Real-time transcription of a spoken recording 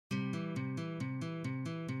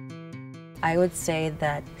I would say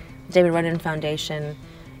that the Damon Runyon Foundation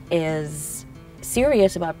is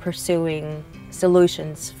serious about pursuing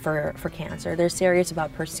solutions for cancer. They're serious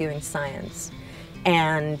about pursuing science.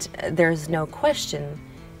 And there's no question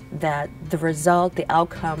that the result, the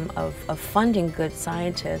outcome of funding good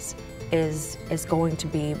scientists is going to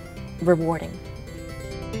be rewarding.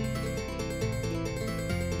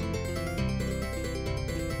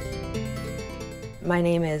 My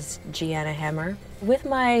name is Gianna. With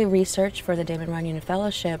my research for the Damon Runyon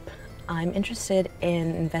Fellowship, I'm interested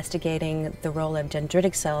in investigating the role of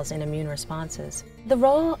dendritic cells in immune responses. The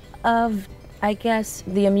role of, I guess,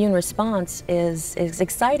 the immune response is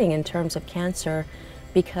exciting in terms of cancer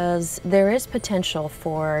because there is potential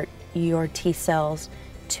for your T cells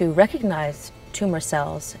to recognize tumor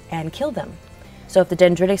cells and kill them. So if the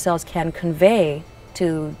dendritic cells can convey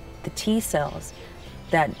to the T cells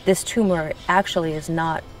that this tumor actually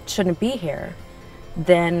shouldn't be here,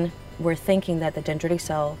 then we're thinking that the dendritic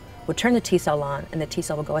cell would turn the T cell on and the T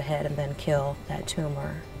cell will go ahead and then kill that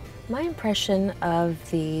tumor. My impression of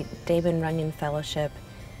the Damon Runyon Fellowship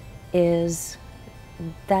is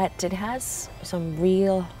that it has some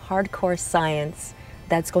real hardcore science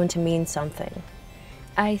that's going to mean something.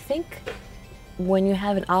 I think when you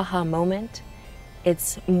have an aha moment,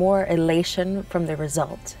 it's more elation from the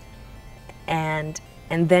result.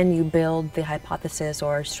 And then you build the hypothesis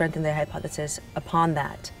or strengthen the hypothesis upon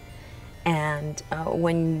that. And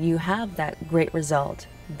when you have that great result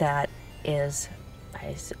that is,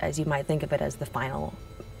 as you might think of it, as the final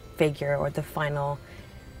figure or the final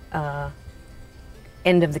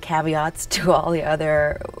end of the caveats to all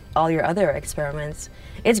your other experiments,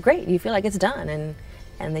 it's great. You feel like it's done,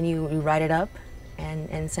 and then you write it up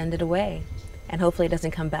and send it away. And hopefully it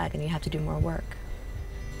doesn't come back and you have to do more work.